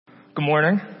Good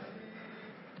morning.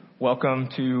 Welcome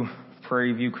to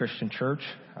Prairie View Christian Church.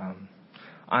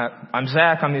 I'm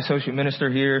Zach. I'm the associate minister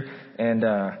here, and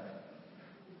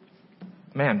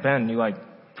man, Ben, you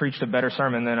preached a better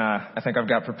sermon than I think I've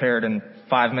got prepared in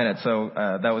 5 minutes. So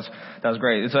that was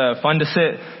great. It's fun to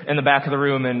sit in the back of the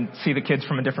room and see the kids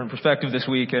from a different perspective this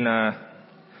week, and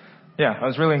yeah, I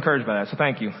was really encouraged by that. So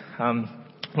thank you.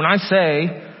 When I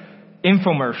say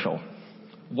infomercial,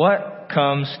 what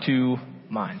comes to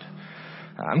mind?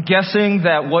 I'm guessing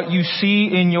that what you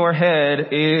see in your head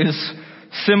is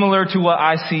similar to what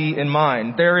I see in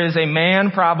mine. There is a man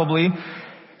probably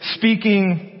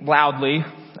speaking loudly,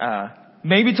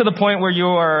 maybe to the point where you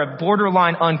are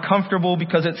borderline uncomfortable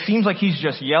because it seems like he's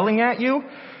just yelling at you.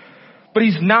 But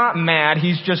he's not mad.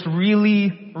 He's just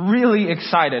really, really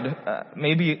excited,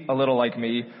 maybe a little like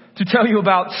me, to tell you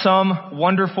about some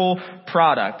wonderful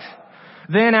product.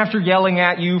 Then after yelling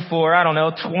at you for,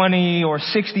 20 or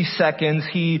 60 seconds,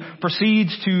 he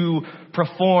proceeds to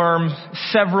perform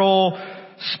several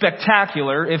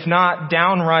spectacular, if not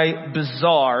downright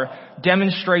bizarre,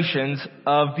 demonstrations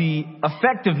of the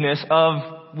effectiveness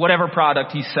of whatever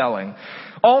product he's selling.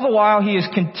 All the while he has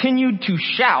continued to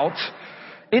shout,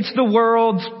 "It's the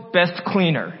world's best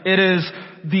cleaner. It is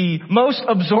the most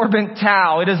absorbent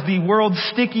towel. It is the world's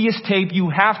stickiest tape.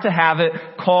 You have to have it.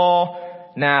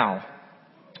 Call now."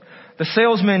 The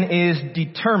salesman is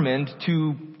determined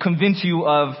to convince you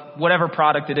of whatever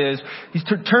product it is. He's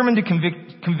determined to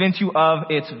convince you of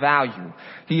its value.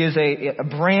 He is a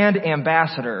brand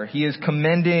ambassador. He is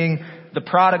commending the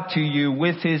product to you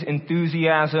with his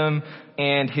enthusiasm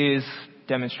and his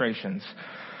demonstrations.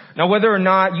 Now, whether or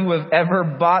not you have ever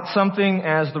bought something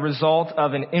as the result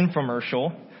of an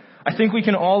infomercial, I think we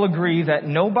can all agree that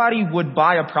nobody would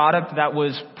buy a product that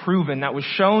was proven, that was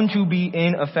shown to be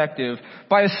ineffective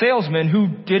by a salesman who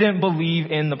didn't believe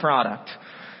in the product.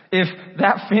 If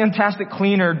that fantastic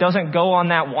cleaner doesn't go on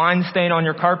that wine stain on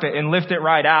your carpet and lift it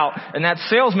right out, and that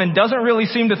salesman doesn't really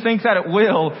seem to think that it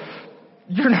will,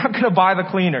 you're not going to buy the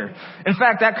cleaner. In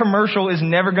fact, that commercial is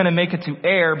never going to make it to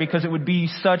air because it would be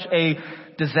such a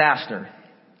disaster.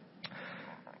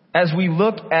 As we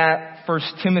look at 1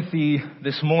 Timothy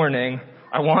this morning,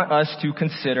 I want us to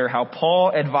consider how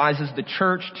Paul advises the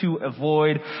church to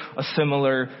avoid a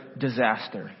similar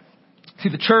disaster. See,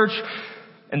 the church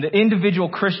and the individual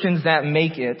Christians that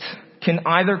make it can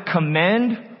either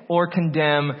commend or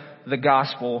condemn the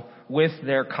gospel with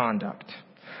their conduct.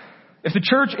 If the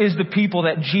church is the people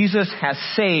that Jesus has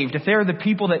saved, if they're the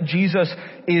people that Jesus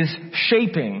is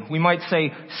shaping, we might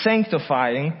say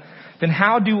sanctifying, then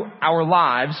how do our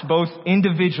lives, both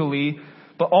individually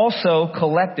but also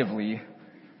collectively,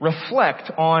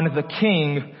 reflect on the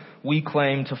King we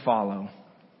claim to follow?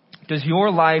 Does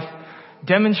your life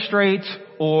demonstrate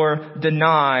or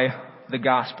deny the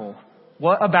gospel?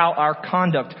 What about our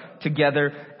conduct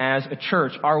together as a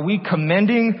church? Are we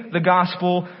commending the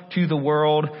gospel to the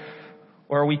world,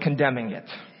 or are we condemning it?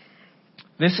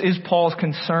 This is Paul's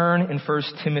concern in 1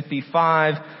 Timothy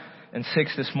 5 and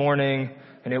 6 this morning,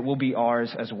 and it will be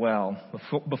ours as well.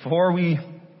 Before we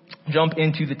jump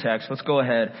into the text, let's go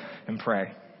ahead and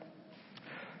pray.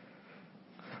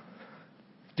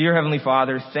 Dear Heavenly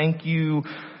Father, thank you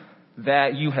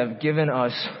that you have given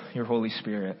us your Holy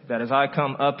Spirit. That as I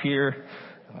come up here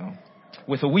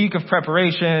with a week of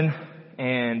preparation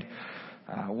and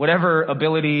whatever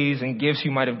abilities and gifts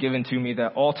you might have given to me,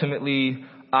 that ultimately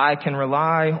I can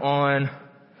rely on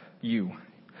you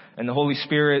and the Holy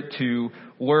Spirit to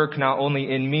work not only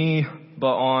in me,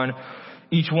 but on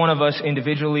each one of us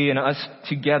individually and us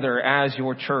together as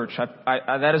your church.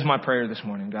 That is my prayer this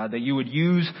morning, God, that you would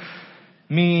use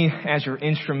me as your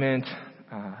instrument,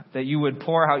 that you would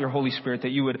pour out your Holy Spirit,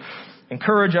 that you would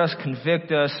encourage us,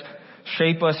 convict us,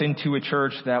 shape us into a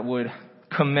church that would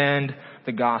commend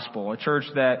the gospel, a church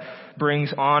that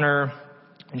brings honor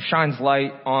and shines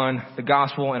light on the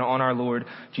gospel and on our Lord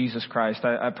Jesus Christ.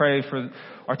 I pray for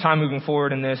our time moving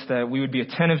forward in this, that we would be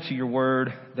attentive to your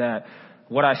word, that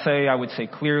what I say, I would say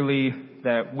clearly,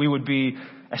 that we would be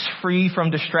as free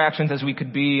from distractions as we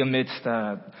could be amidst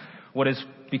what has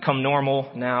become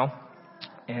normal now.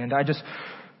 And I just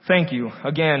thank you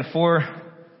again for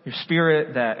your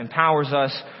Spirit that empowers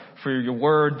us, for your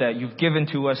word that you've given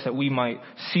to us that we might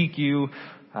seek you.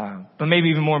 But maybe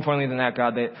even more importantly than that,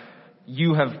 God, that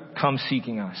you have come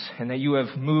seeking us and that you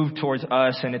have moved towards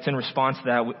us, and it's in response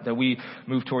to that we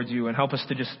move towards you, and help us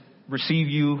to just receive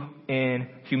you in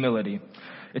humility.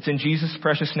 It's in Jesus'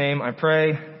 precious name I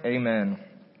pray. Amen.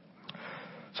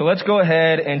 So let's go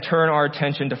ahead and turn our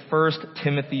attention to 1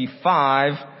 Timothy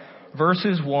 5,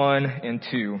 verses 1 and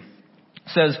 2.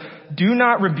 It says, "Do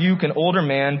not rebuke an older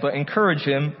man, but encourage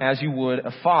him as you would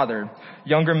a father.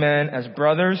 Younger men as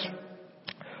brothers,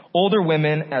 older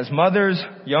women as mothers,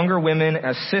 younger women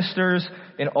as sisters,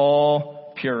 in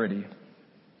all purity."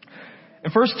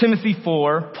 In 1 Timothy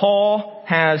 4, Paul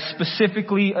has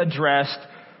specifically addressed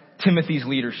Timothy's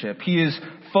leadership. He is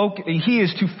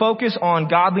to focus on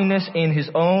godliness in his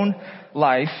own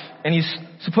life, and he's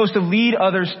supposed to lead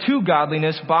others to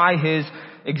godliness by his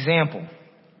example.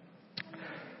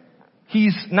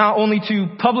 He's not only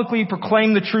to publicly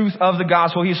proclaim the truth of the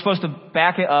gospel, he's supposed to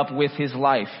back it up with his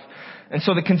life. And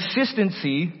so the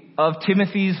consistency of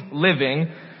Timothy's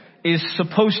living is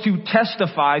supposed to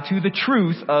testify to the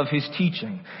truth of his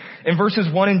teaching. In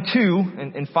verses 1 and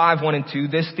 2, in 5, 1 and 2,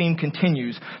 this theme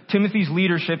continues. Timothy's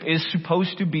leadership is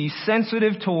supposed to be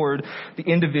sensitive toward the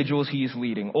individuals he is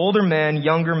leading. Older men,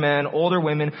 older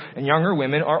women, and younger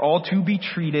women are all to be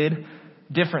treated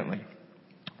differently.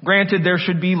 Granted, there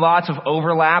should be lots of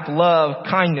overlap, love,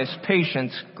 kindness,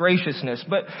 patience, graciousness,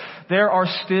 but there are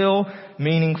still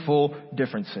meaningful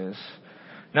differences.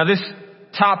 Now this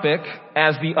topic,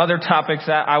 as the other topics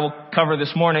that I will cover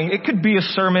this morning, it could be a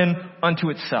sermon unto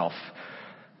itself.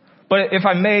 But if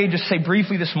I may just say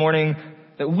briefly this morning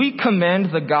that we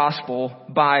commend the gospel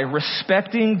by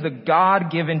respecting the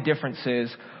God-given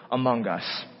differences among us.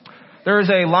 There is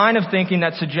a line of thinking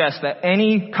that suggests that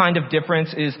any kind of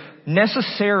difference is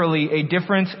necessarily a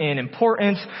difference in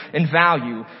importance and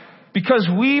value, because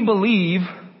we believe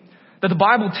that the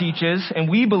Bible teaches, and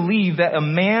we believe that a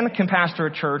man can pastor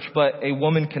a church, but a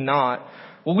woman cannot.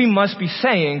 Well, we must be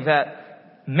saying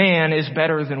that man is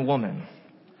better than woman.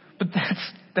 But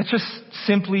that's just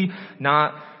simply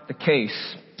not the case.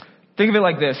 Think of it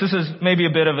like this. This is maybe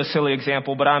a bit of a silly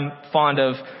example, but I'm fond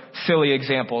of silly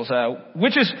examples.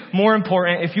 Which is more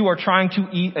important if you are trying to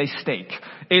eat a steak?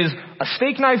 Is a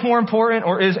steak knife more important,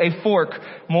 or is a fork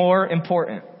more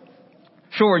important?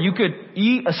 Sure, you could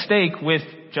eat a steak with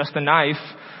just a knife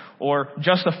or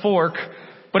just a fork,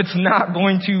 but it's not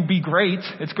going to be great.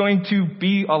 It's going to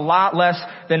be a lot less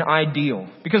than ideal.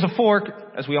 Because a fork,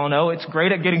 as we all know, it's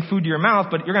great at getting food to your mouth,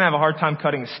 but you're going to have a hard time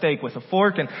cutting a steak with a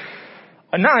fork. And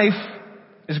a knife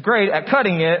is great at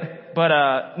cutting it, but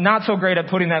not so great at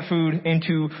putting that food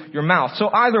into your mouth. So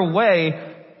either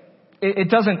way, it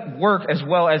doesn't work as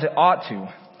well as it ought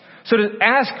to. So to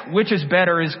ask which is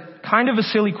better is kind of a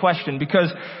silly question,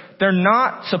 because they're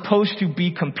not supposed to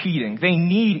be competing. They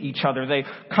need each other. They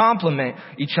complement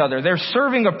each other. They're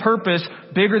serving a purpose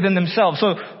bigger than themselves.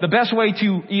 So the best way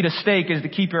to eat a steak is to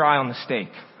keep your eye on the steak.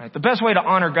 Right? The best way to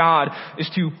honor God is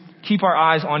to keep our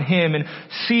eyes on Him and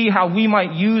see how we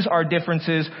might use our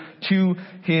differences to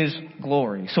His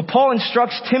glory. So Paul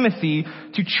instructs Timothy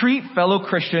to treat fellow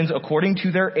Christians according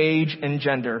to their age and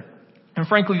gender. And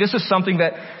frankly, this is something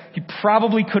that he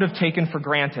probably could have taken for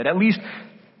granted, at least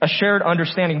a shared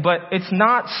understanding, but it's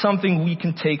not something we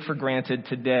can take for granted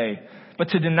today. But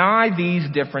to deny these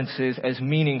differences as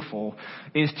meaningful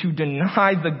is to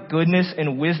deny the goodness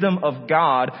and wisdom of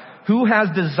God, who has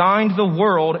designed the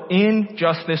world in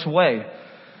just this way.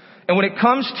 And when it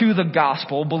comes to the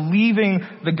gospel, believing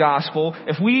the gospel,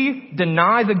 if we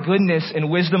deny the goodness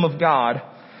and wisdom of God,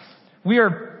 we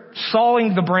are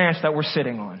sawing the branch that we're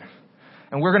sitting on.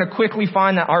 And we're going to quickly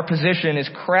find that our position is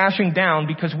crashing down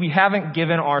because we haven't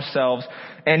given ourselves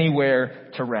anywhere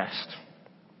to rest.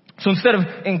 So instead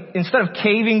of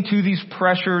caving to these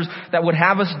pressures that would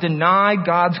have us deny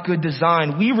God's good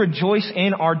design, we rejoice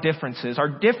in our differences. Our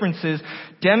differences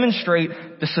demonstrate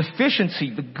the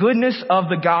sufficiency, the goodness of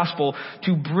the gospel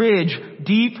to bridge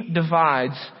deep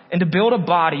divides and to build a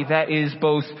body that is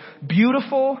both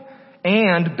beautiful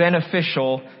and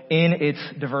beneficial in its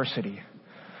diversity.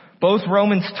 Both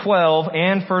Romans 12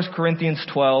 and 1 Corinthians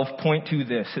 12 point to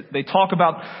this. They talk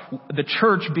about the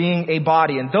church being a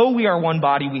body. And though we are one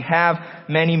body, we have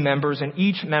many members, and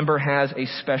each member has a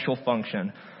special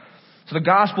function. So the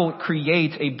gospel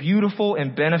creates a beautiful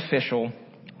and beneficial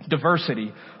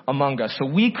diversity among us. So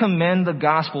we commend the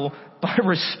gospel by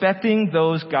respecting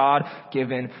those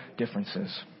God-given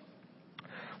differences.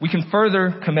 We can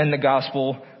further commend the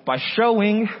gospel by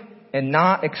showing and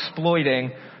not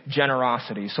exploiting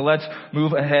generosity. So let's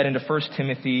move ahead into 1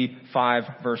 Timothy 5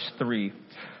 verse 3.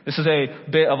 This is a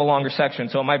bit of a longer section,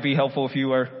 so it might be helpful if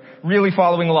you are really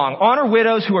following along. Honor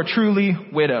widows who are truly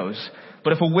widows.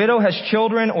 But if a widow has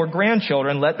children or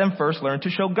grandchildren, let them first learn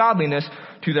to show godliness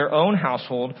to their own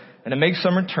household and to make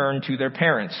some return to their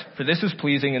parents. For this is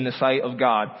pleasing in the sight of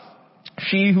God.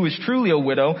 She who is truly a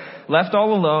widow, left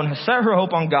all alone, has set her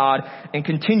hope on God and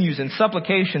continues in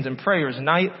supplications and prayers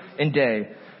night and day.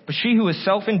 But she who is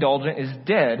self-indulgent is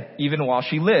dead even while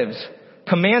she lives.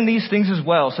 command these things as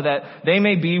well, so that they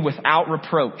may be without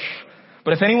reproach.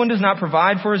 But if anyone does not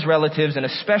provide for his relatives, and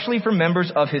especially for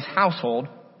members of his household,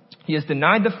 he has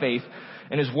denied the faith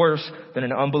and is worse than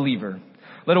an unbeliever.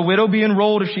 Let a widow be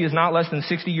enrolled if she is not less than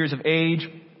 60 years of age,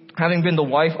 having been the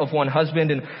wife of one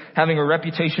husband and having a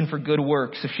reputation for good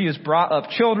works. If she has brought up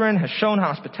children, has shown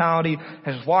hospitality,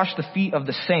 has washed the feet of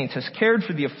the saints, has cared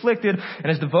for the afflicted, and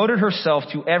has devoted herself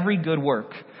to every good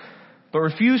work. But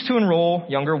refuse to enroll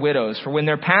younger widows, for when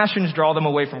their passions draw them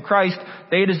away from Christ,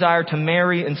 they desire to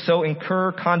marry and so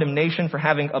incur condemnation for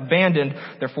having abandoned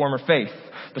their former faith.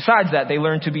 Besides that, they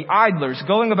learn to be idlers,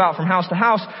 going about from house to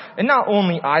house, and not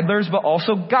only idlers, but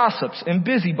also gossips and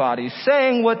busybodies,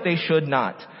 saying what they should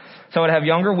not. So I would have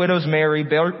younger widows marry,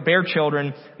 bear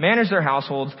children, manage their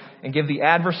households, and give the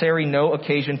adversary no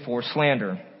occasion for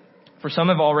slander. For some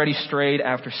have already strayed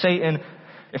after Satan.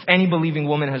 If any believing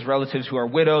woman has relatives who are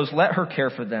widows, let her care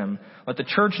for them. Let the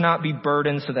church not be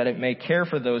burdened, so that it may care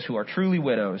for those who are truly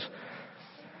widows.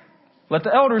 Let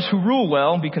the elders who rule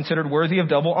well be considered worthy of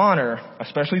double honor,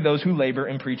 especially those who labor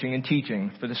in preaching and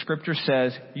teaching. For the scripture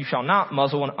says, you shall not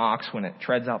muzzle an ox when it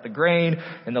treads out the grain,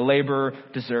 and the laborer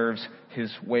deserves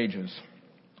his wages.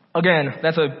 Again,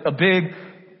 that's a big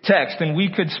text, and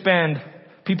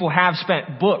people have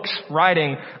spent books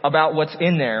writing about what's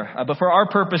in there. But for our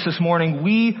purpose this morning,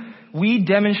 we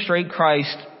demonstrate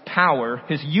Christ's power,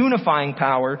 his unifying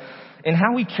power, in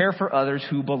how we care for others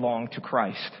who belong to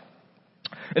Christ.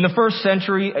 In the first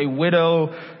century, a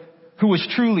widow who was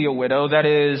truly a widow, that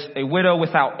is, a widow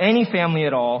without any family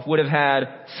at all, would have had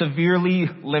severely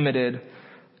limited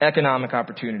economic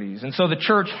opportunities. And so the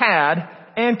church had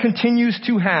and continues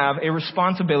to have a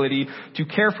responsibility to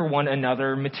care for one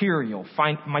another materially,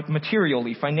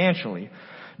 financially.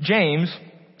 James,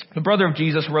 the brother of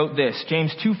Jesus, wrote this.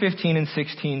 James 2:15 and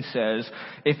 16 says,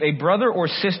 if a brother or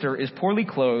sister is poorly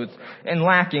clothed and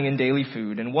lacking in daily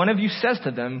food, and one of you says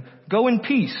to them, go in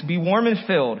peace, be warm and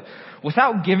filled,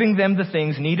 without giving them the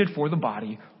things needed for the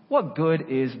body, what good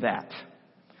is that?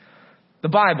 The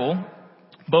Bible,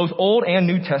 both Old and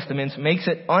New Testaments, makes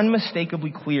it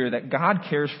unmistakably clear that God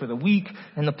cares for the weak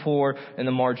and the poor and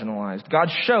the marginalized. God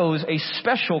shows a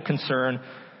special concern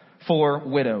for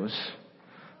widows.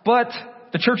 But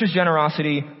the church's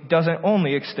generosity doesn't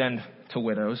only extend to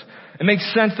widows. It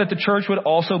makes sense that the church would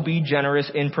also be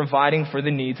generous in providing for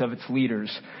the needs of its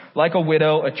leaders. Like a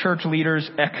widow, a church leader's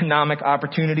economic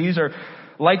opportunities are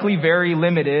likely very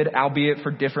limited, albeit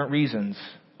for different reasons.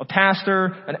 A pastor,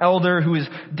 an elder who is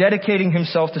dedicating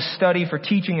himself to study for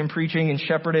teaching and preaching and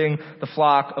shepherding the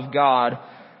flock of God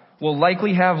will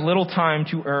likely have little time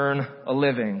to earn a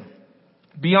living.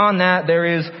 Beyond that, there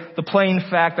is the plain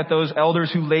fact that those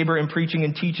elders who labor in preaching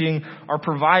and teaching are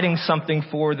providing something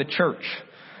for the church.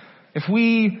 If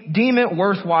we deem it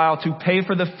worthwhile to pay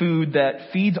for the food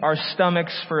that feeds our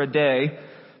stomachs for a day,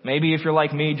 maybe if you're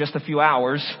like me, just a few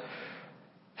hours,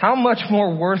 how much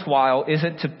more worthwhile is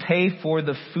it to pay for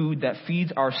the food that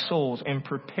feeds our souls and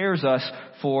prepares us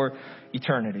for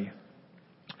eternity?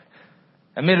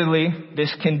 Admittedly,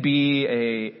 this can be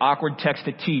an awkward text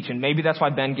to teach, and maybe that's why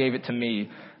Ben gave it to me.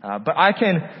 But I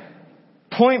can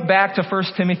point back to 1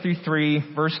 Timothy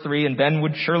 3, verse 3, and Ben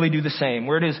would surely do the same,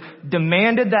 where it is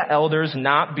demanded that elders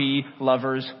not be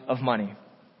lovers of money.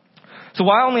 So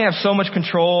while I only have so much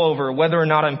control over whether or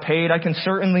not I'm paid, I can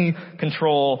certainly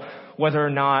control whether or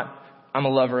not I'm a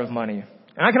lover of money.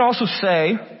 And I can also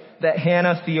say that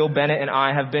Hannah, Theo, Bennett, and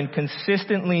I have been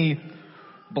consistently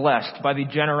blessed by the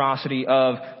generosity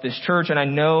of this church, and I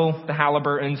know the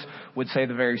Halliburtons would say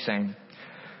the very same.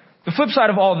 The flip side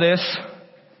of all this,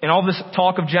 and all this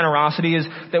talk of generosity, is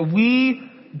that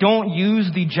we don't use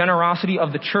the generosity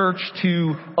of the church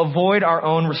to avoid our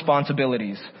own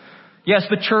responsibilities. Yes,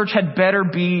 the church had better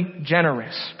be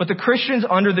generous, but the Christians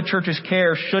under the church's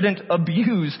care shouldn't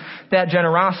abuse that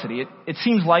generosity. It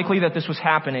seems likely that this was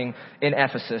happening in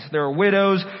Ephesus. There are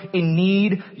widows in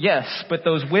need, yes, but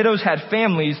those widows had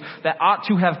families that ought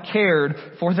to have cared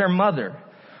for their mother.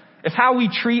 If how we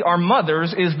treat our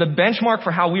mothers is the benchmark for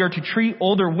how we are to treat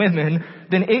older women,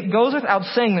 then it goes without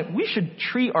saying that we should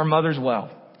treat our mothers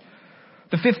well.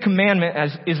 The fifth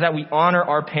commandment is that we honor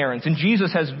our parents. And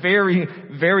Jesus has very,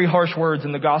 very harsh words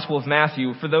in the Gospel of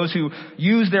Matthew for those who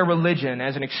use their religion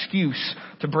as an excuse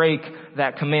to break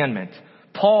that commandment.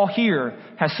 Paul here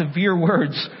has severe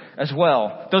words as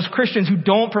well. Those Christians who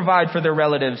don't provide for their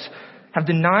relatives have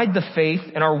denied the faith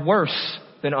and are worse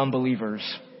than unbelievers.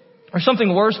 Or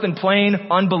something worse than plain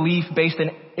unbelief based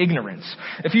in ignorance.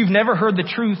 If you've never heard the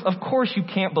truth, of course you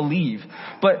can't believe.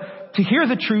 But to hear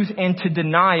the truth and to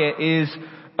deny it is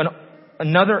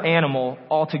another animal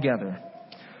altogether.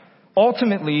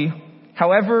 Ultimately,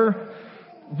 however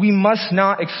we must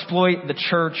not exploit the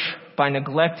church by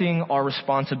neglecting our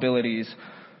responsibilities,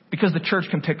 because the church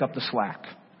can pick up the slack.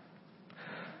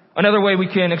 Another way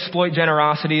we can exploit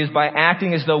generosity is by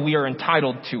acting as though we are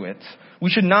entitled to it. We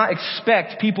should not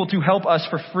expect people to help us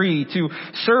for free, to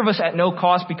serve us at no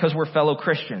cost because we're fellow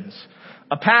Christians.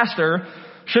 A pastor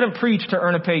shouldn't preach to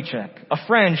earn a paycheck. A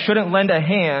friend shouldn't lend a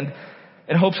hand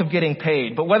in hopes of getting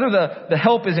paid. But whether the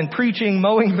help is in preaching,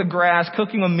 mowing the grass,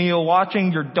 cooking a meal,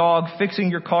 watching your dog, fixing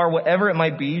your car, whatever it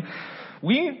might be,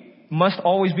 we must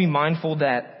always be mindful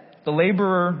that the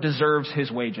laborer deserves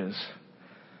his wages.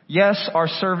 Yes, our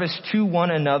service to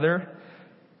one another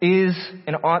is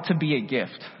and ought to be a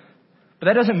gift. But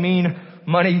that doesn't mean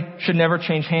money should never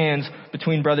change hands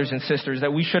between brothers and sisters,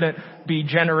 that we shouldn't be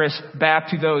generous back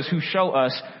to those who show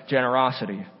us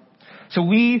generosity. So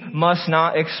we must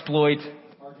not exploit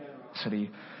our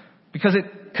generosity because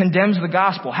it condemns the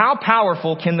gospel. How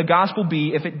powerful can the gospel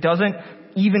be if it doesn't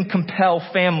even compel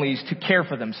families to care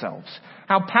for themselves?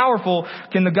 How powerful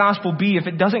can the gospel be if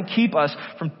it doesn't keep us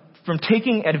from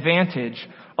taking advantage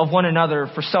of one another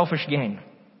for selfish gain?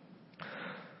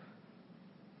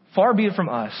 Far be it from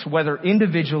us, whether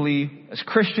individually as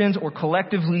Christians or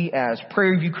collectively as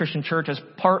Prairie View Christian Church, as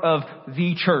part of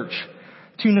the church,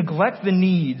 to neglect the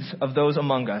needs of those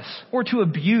among us or to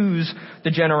abuse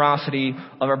the generosity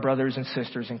of our brothers and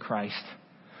sisters in Christ.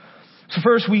 So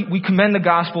first, we commend the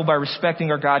gospel by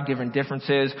respecting our God-given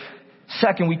differences.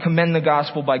 Second, we commend the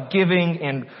gospel by giving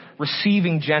and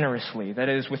receiving generously, that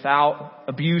is, without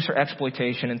abuse or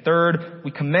exploitation. And third,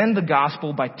 we commend the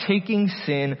gospel by taking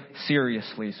sin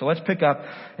seriously. So let's pick up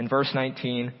in verse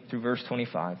 19 through verse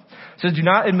 25. It says, "Do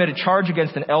not admit a charge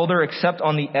against an elder except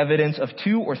on the evidence of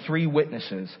 2 or 3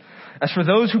 witnesses. As for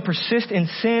those who persist in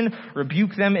sin,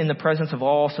 rebuke them in the presence of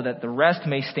all, so that the rest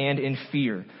may stand in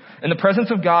fear. In the presence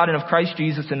of God and of Christ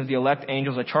Jesus and of the elect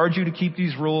angels, I charge you to keep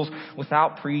these rules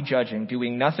without prejudging,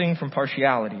 doing nothing from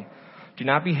partiality. Do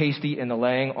not be hasty in the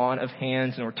laying on of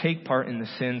hands, nor take part in the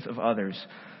sins of others.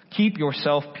 Keep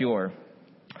yourself pure.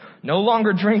 No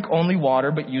longer drink only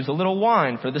water, but use a little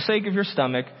wine for the sake of your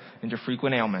stomach and your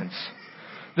frequent ailments.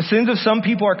 The sins of some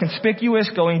people are conspicuous,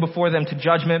 going before them to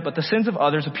judgment, but the sins of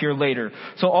others appear later.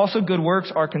 So also good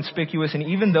works are conspicuous, and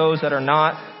even those that are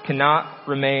not cannot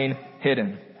remain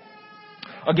hidden."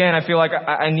 Again, I feel like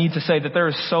I need to say that there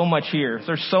is so much here.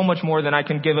 There's so much more than I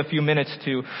can give a few minutes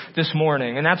to this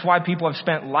morning. And that's why people have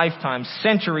spent lifetimes,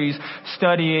 centuries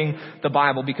studying the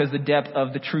Bible, because the depth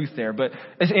of the truth there. But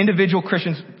as individual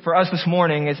Christians, for us this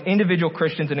morning, as individual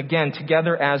Christians, and again,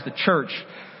 together as the church,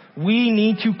 we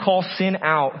need to call sin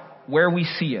out where we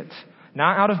see it.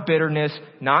 Not out of bitterness,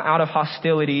 not out of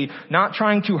hostility, not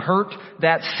trying to hurt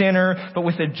that sinner, but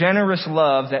with a generous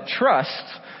love that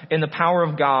trusts in the power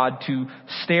of God to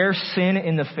stare sin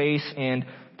in the face and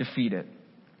defeat it.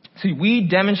 See, we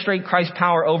demonstrate Christ's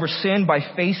power over sin by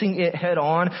facing it head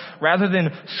on rather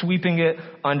than sweeping it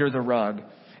under the rug.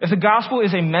 If the gospel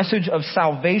is a message of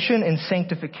salvation and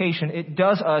sanctification, it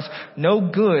does us no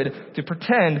good to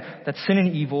pretend that sin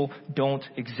and evil don't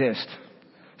exist.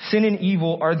 Sin and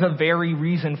evil are the very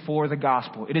reason for the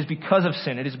gospel. It is because of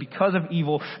sin, it is because of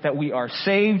evil that we are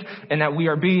saved and that we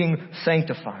are being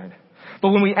sanctified. But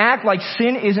when we act like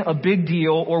sin isn't a big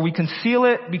deal, or we conceal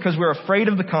it because we're afraid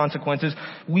of the consequences,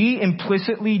 we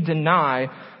implicitly deny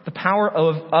the power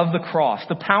of the cross,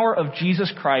 the power of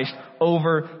Jesus Christ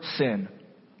over sin.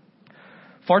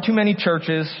 Far too many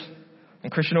churches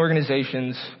and Christian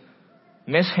organizations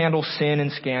mishandle sin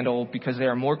and scandal because they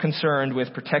are more concerned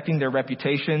with protecting their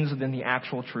reputations than the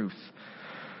actual truth.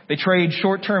 They trade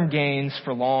short-term gains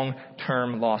for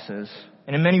long-term losses.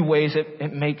 And in many ways,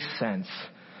 it makes sense.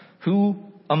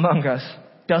 Who among us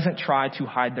doesn't try to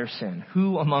hide their sin?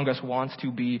 Who among us wants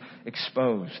to be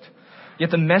exposed? Yet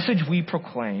the message we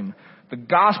proclaim, the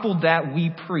gospel that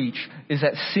we preach, is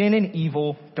that sin and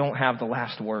evil don't have the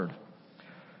last word.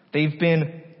 They've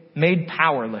been made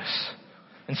powerless,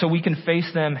 and so we can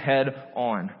face them head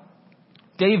on.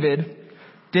 David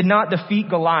did not defeat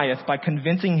Goliath by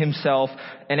convincing himself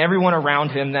and everyone around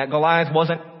him that Goliath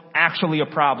wasn't actually a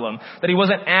problem, that he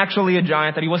wasn't actually a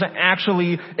giant, that he wasn't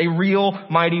actually a real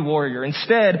mighty warrior.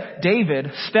 Instead, David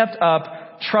stepped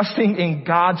up, trusting in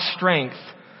God's strength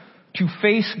to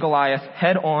face Goliath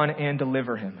head on and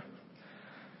deliver him.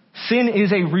 Sin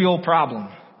is a real problem,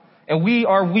 and we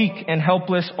are weak and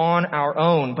helpless on our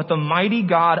own. But the mighty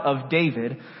God of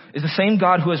David is the same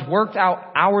God who has worked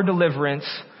out our deliverance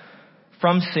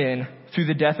from sin through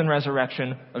the death and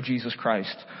resurrection of Jesus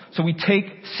Christ. So we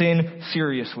take sin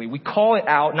seriously. We call it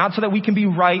out, not so that we can be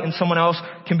right and someone else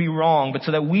can be wrong, but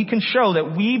so that we can show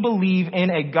that we believe in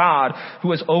a God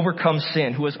who has overcome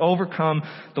sin, who has overcome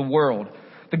the world.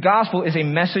 The gospel is a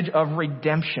message of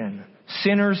redemption,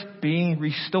 sinners being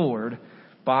restored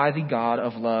by the God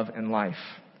of love and life.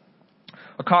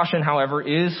 A caution, however,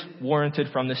 is warranted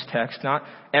from this text. Not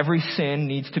every sin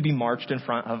needs to be marched in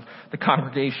front of the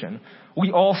congregation.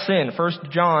 We all sin. 1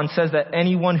 John says that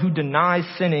anyone who denies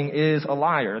sinning is a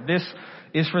liar. This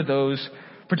is for those,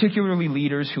 particularly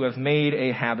leaders, who have made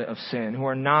a habit of sin, who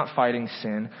are not fighting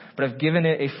sin, but have given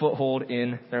it a foothold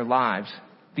in their lives.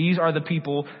 These are the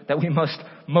people that we must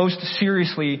most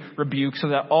seriously rebuke so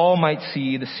that all might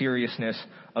see the seriousness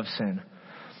of sin.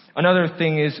 Another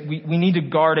thing is we need to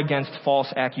guard against false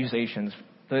accusations.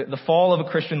 The fall of a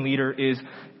Christian leader is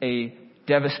a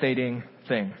devastating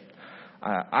thing.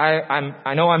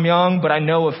 I know I'm young, but I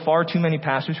know of far too many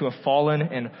pastors who have fallen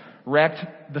and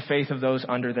wrecked the faith of those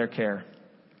under their care.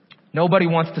 Nobody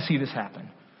wants to see this happen.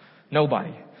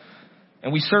 Nobody.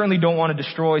 And we certainly don't want to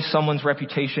destroy someone's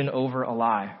reputation over a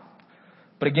lie.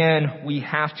 But again, we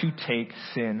have to take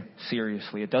sin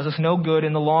seriously. It does us no good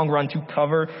in the long run to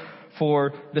cover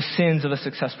for the sins of a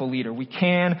successful leader. We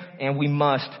can and we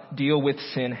must deal with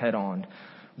sin head on.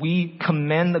 We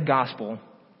commend the gospel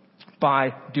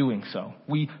by doing so.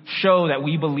 We show that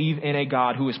we believe in a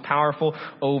God who is powerful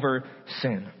over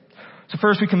sin. So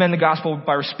first, we commend the gospel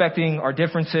by respecting our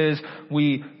differences.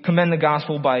 We commend the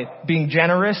gospel by being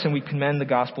generous, and we commend the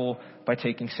gospel by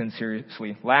taking sin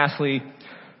seriously. Lastly,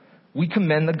 we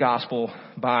commend the gospel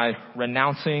by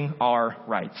renouncing our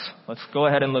rights. Let's go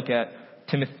ahead and look at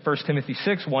 1 Timothy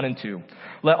 6, 1 and 2.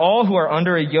 Let all who are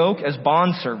under a yoke as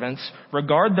bondservants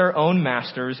regard their own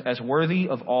masters as worthy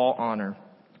of all honor,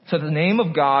 so that the name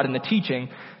of God and the teaching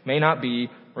may not be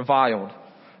reviled.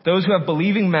 Those who have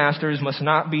believing masters must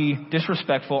not be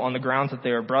disrespectful on the grounds that they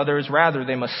are brothers. Rather,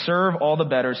 they must serve all the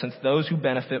better, since those who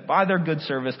benefit by their good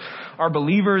service are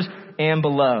believers and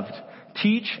beloved.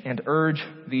 Teach and urge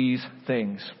these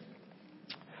things.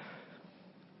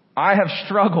 I have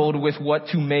struggled with what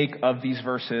to make of these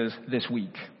verses this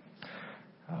week.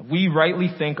 We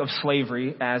rightly think of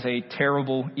slavery as a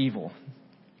terrible evil.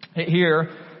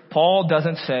 Here, Paul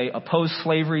doesn't say oppose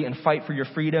slavery and fight for your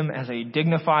freedom as a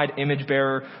dignified image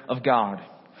bearer of God.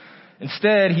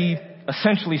 Instead, he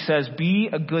essentially says be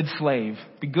a good slave,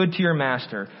 be good to your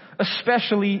master,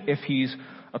 especially if he's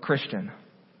a Christian.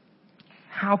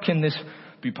 How can this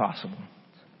be possible?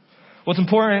 Well, it's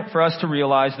important for us to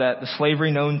realize that the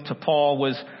slavery known to Paul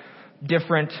was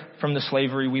different from the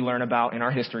slavery we learn about in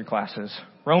our history classes.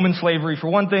 Roman slavery, for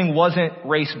one thing, wasn't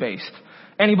race-based.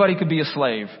 Anybody could be a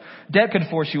slave. Debt could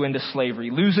force you into slavery.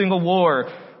 Losing a war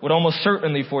would almost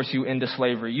certainly force you into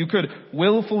slavery. You could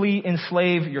willfully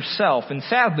enslave yourself, and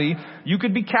sadly, you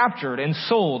could be captured and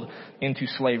sold into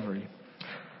slavery.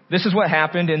 This is what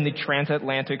happened in the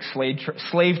transatlantic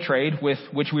slave trade with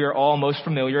which we are all most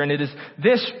familiar, and it is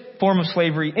this form of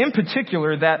slavery in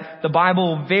particular that the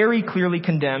Bible very clearly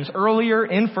condemns earlier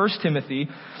in 1 Timothy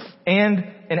and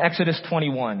in Exodus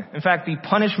 21. In fact, the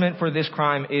punishment for this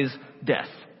crime is death.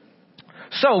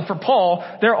 So for Paul,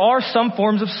 there are some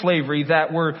forms of slavery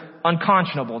that were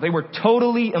unconscionable. They were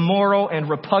totally immoral and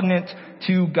repugnant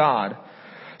to God.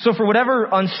 So for whatever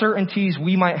uncertainties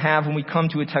we might have when we come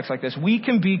to a text like this, we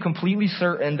can be completely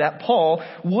certain that Paul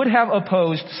would have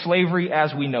opposed slavery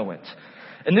as we know it.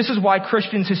 And this is why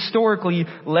Christians historically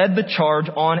led the charge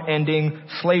on ending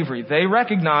slavery. They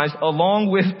recognized,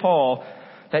 along with Paul,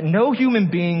 that no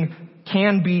human being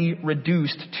can be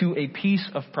reduced to a piece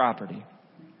of property.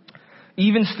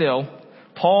 Even still,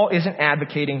 Paul isn't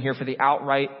advocating here for the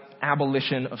outright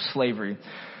abolition of slavery.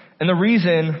 And the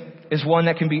reason is one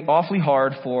that can be awfully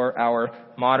hard for our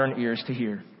modern ears to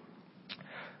hear.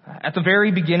 At the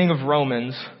very beginning of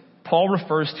Romans, Paul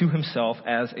refers to himself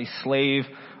as a slave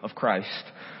of Christ.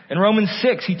 In Romans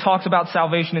 6, he talks about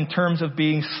salvation in terms of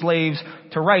being slaves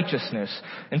to righteousness.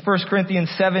 In 1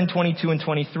 Corinthians 7, 22 and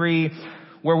 23,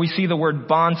 where we see the word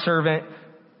bondservant,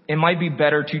 it might be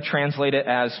better to translate it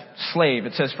as slave.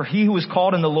 It says, for he who is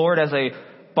called in the Lord as a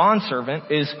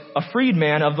bondservant is a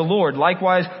freedman of the Lord.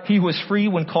 Likewise, he who is free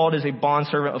when called is a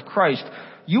bondservant of Christ.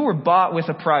 You were bought with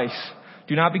a price.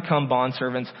 Do not become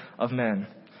bondservants of men.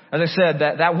 As I said,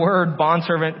 that word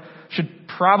bondservant should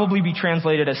probably be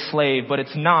translated as slave, but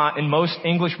it's not. In most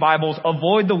English Bibles,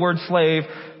 avoid the word slave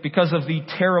because of the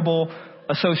terrible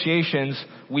associations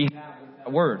we have with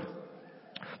that word.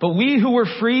 But we who were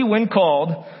free when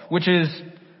called, which is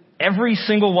every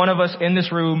single one of us in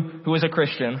this room who is a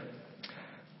Christian,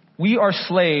 we are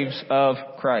slaves of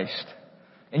Christ.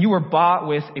 And you were bought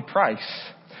with a price.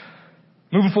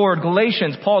 Moving forward,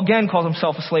 Galatians, Paul again calls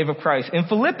himself a slave of Christ. In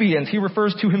Philippians, he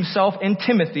refers to himself and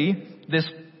Timothy, this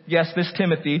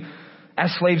Timothy,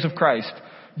 as slaves of Christ.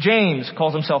 James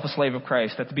calls himself a slave of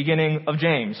Christ at the beginning of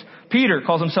James. Peter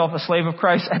calls himself a slave of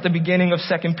Christ at the beginning of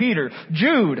 2 Peter.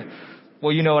 Jude,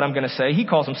 well, you know what I'm going to say. He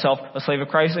calls himself a slave of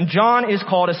Christ. And John is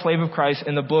called a slave of Christ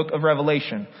in the book of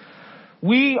Revelation.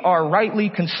 We are rightly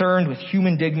concerned with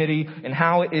human dignity and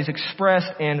how it is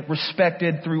expressed and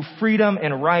respected through freedom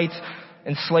and rights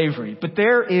and slavery. But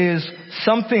there is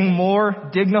something more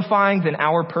dignifying than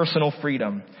our personal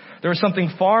freedom. There is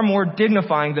something far more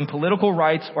dignifying than political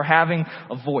rights or having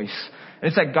a voice. And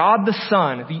it's that God the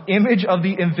Son, the image of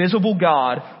the invisible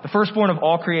God, the firstborn of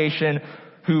all creation,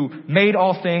 who made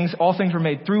all things were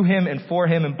made through him and for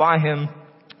him and by him.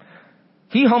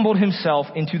 He humbled himself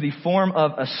into the form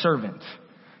of a servant.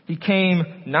 He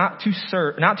came not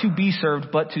to be served,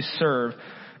 but to serve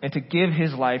and to give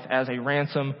his life as a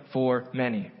ransom for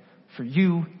many, for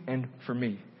you and for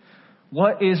me.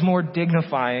 What is more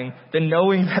dignifying than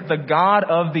knowing that the God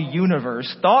of the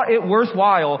universe thought it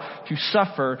worthwhile to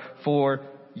suffer for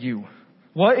you?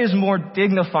 What is more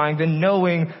dignifying than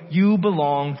knowing you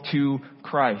belong to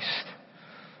Christ?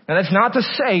 Now, that's not to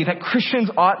say that Christians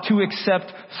ought to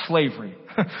accept slavery.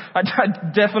 I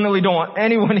definitely don't want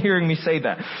anyone hearing me say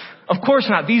that. Of course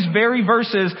not. These very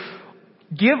verses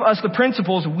give us the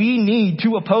principles we need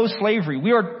to oppose slavery.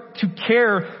 We are to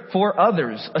care for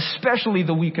others, especially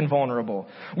the weak and vulnerable.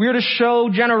 We are to show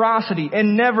generosity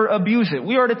and never abuse it.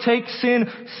 We are to take sin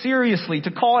seriously,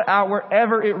 to call it out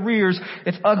wherever it rears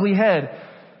its ugly head.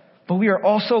 But we are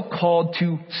also called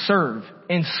to serve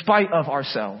in spite of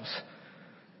ourselves.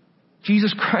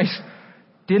 Jesus Christ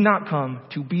did not come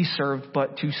to be served,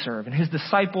 but to serve. And his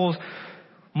disciples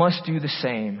must do the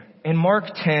same. In Mark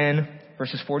 10,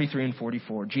 verses 43 and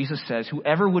 44, Jesus says,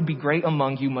 "Whoever would be great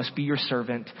among you must be your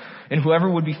servant, and whoever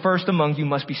would be first among you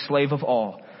must be slave of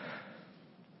all."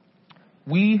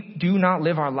 We do not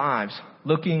live our lives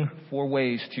looking for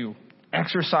ways to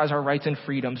exercise our rights and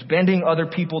freedoms, bending other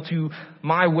people to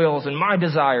my wills and my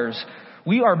desires.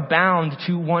 We are bound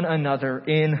to one another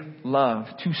in love,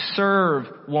 to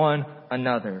serve one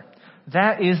another.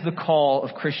 That is the call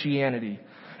of Christianity.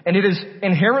 And it is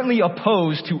inherently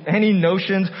opposed to any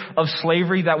notions of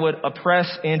slavery that would oppress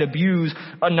and abuse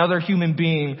another human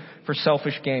being for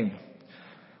selfish gain.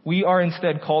 We are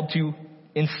instead called to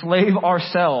enslave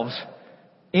ourselves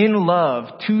in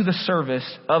love to the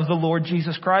service of the Lord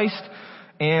Jesus Christ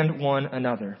and one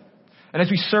another. And as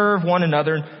we serve one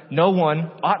another, no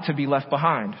one ought to be left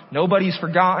behind. Nobody's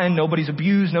forgotten, nobody's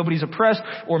abused, nobody's oppressed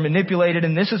or manipulated.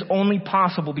 And this is only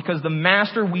possible because the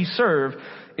master we serve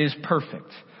is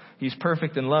perfect. He's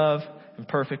perfect in love and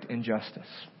perfect in justice.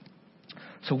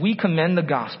 So we commend the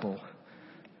gospel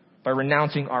by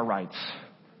renouncing our rights,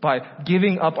 by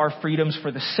giving up our freedoms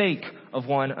for the sake of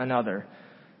one another.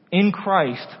 In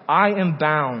Christ, I am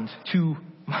bound to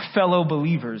my fellow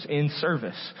believers in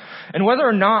service. And whether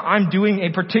or not I'm doing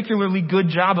a particularly good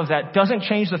job of that doesn't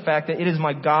change the fact that it is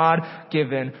my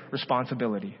God-given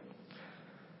responsibility.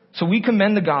 So we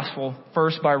commend the gospel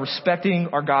first by respecting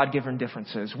our God-given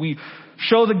differences. We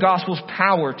show the gospel's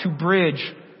power to bridge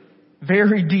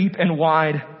very deep and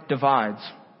wide divides.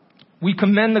 We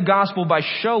commend the gospel by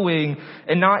showing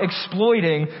and not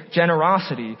exploiting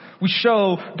generosity. We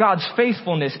show God's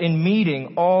faithfulness in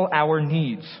meeting all our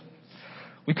needs.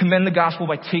 We commend the gospel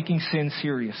by taking sin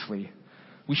seriously.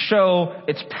 We show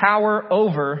its power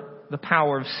over the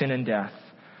power of sin and death.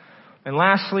 And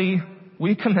lastly,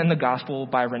 we commend the gospel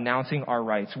by renouncing our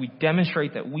rights. We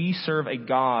demonstrate that we serve a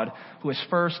God who has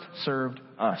first served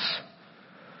us.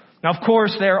 Now, of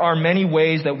course, there are many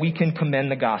ways that we can commend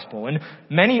the gospel and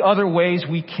many other ways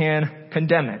we can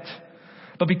condemn it.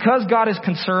 But because God is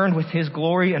concerned with his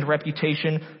glory and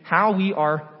reputation, how we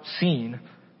are seen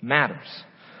matters.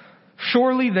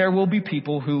 Surely there will be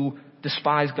people who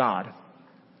despise God,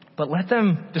 but let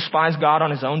them despise God on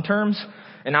his own terms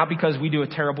and not because we do a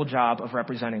terrible job of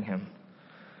representing him.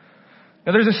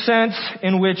 Now, there's a sense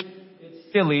in which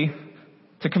it's silly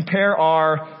to compare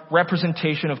our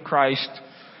representation of Christ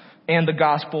and the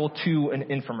gospel to an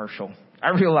infomercial. I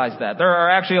realize that. There are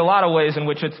actually a lot of ways in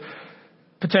which it's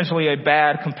potentially a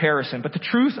bad comparison. But the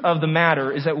truth of the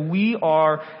matter is that we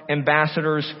are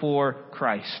ambassadors for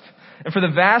Christ. And for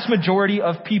the vast majority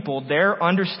of people, their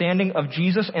understanding of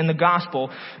Jesus and the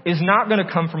gospel is not going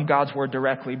to come from God's word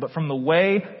directly, but from the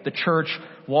way the church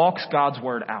walks God's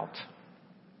word out.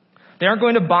 They aren't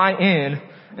going to buy in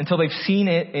until they've seen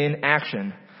it in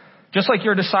action. Just like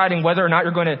you're deciding whether or not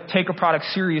you're going to take a product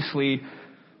seriously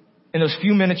in those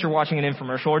few minutes you're watching an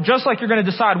infomercial, or just like you're going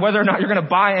to decide whether or not you're going to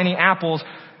buy any apples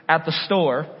at the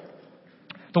store,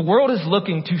 the world is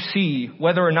looking to see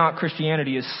whether or not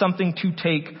Christianity is something to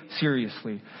take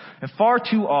seriously. And far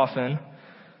too often,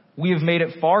 we have made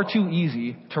it far too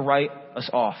easy to write us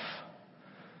off.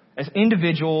 As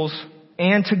individuals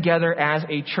and together as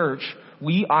a church,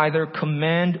 we either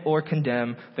commend or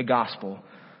condemn the gospel.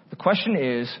 The question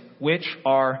is, which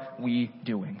are we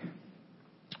doing?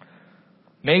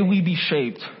 May we be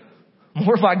shaped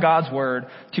more by God's word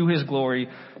to his glory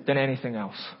than anything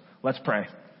else. Let's pray.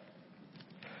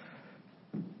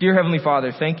 Dear Heavenly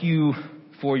Father, thank you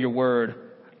for your word.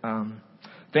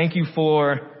 Thank you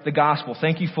for the gospel.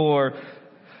 Thank you for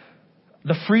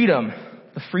the freedom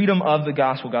of the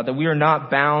gospel, God, that we are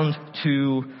not bound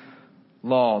to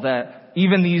law, that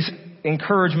even these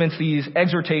encouragements, these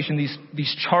exhortations,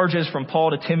 these charges from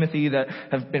Paul to Timothy that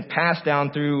have been passed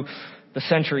down through the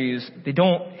centuries, they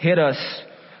don't hit us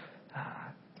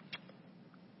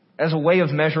as a way of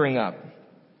measuring up.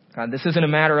 God, this isn't a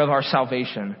matter of our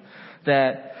salvation,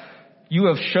 that you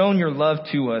have shown your love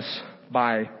to us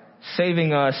by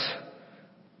saving us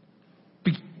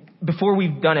before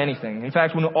we've done anything. In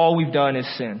fact, when all we've done is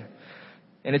sin.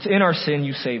 And it's in our sin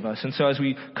you save us. And so as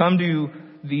we come to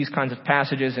these kinds of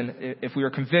passages, and if we are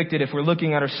convicted, if we're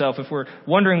looking at ourselves, if we're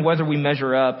wondering whether we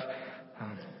measure up,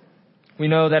 we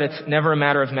know that it's never a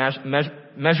matter of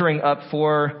measuring up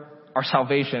for our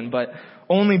salvation, but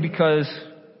only because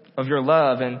of your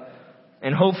love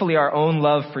and hopefully our own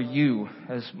love for you.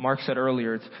 As Mark said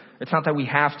earlier, it's not that we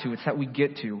have to, it's that we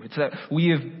get to. It's that we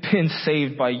have been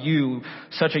saved by you,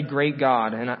 such a great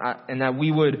God, and that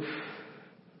we would,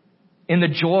 in the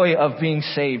joy of being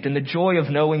saved, in the joy of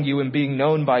knowing you and being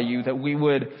known by you, that we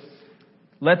would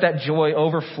let that joy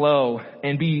overflow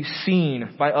and be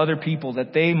seen by other people,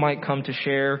 that they might come to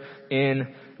share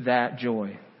in that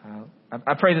joy.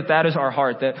 I pray that is our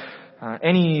heart, that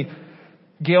any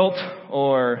guilt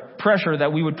or pressure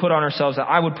that we would put on ourselves, that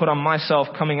I would put on myself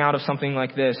coming out of something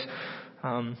like this,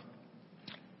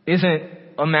 isn't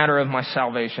a matter of my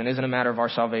salvation, isn't a matter of our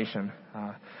salvation.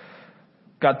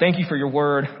 God, thank you for your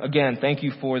word. Again, thank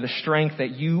you for the strength that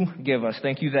you give us.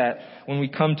 Thank you that when we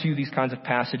come to these kinds of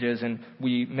passages and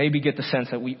we maybe get the sense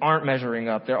that we aren't measuring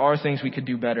up, there are things we could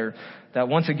do better, that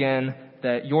once again,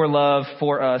 that your love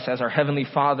for us as our Heavenly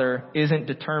Father isn't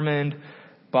determined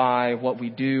by what we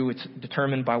do. It's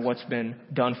determined by what's been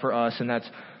done for us. And that's,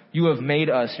 you have made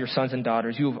us your sons and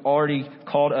daughters. You have already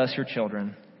called us your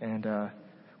children. And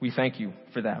we thank you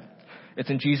for that. It's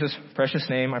in Jesus' precious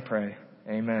name I pray.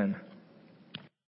 Amen.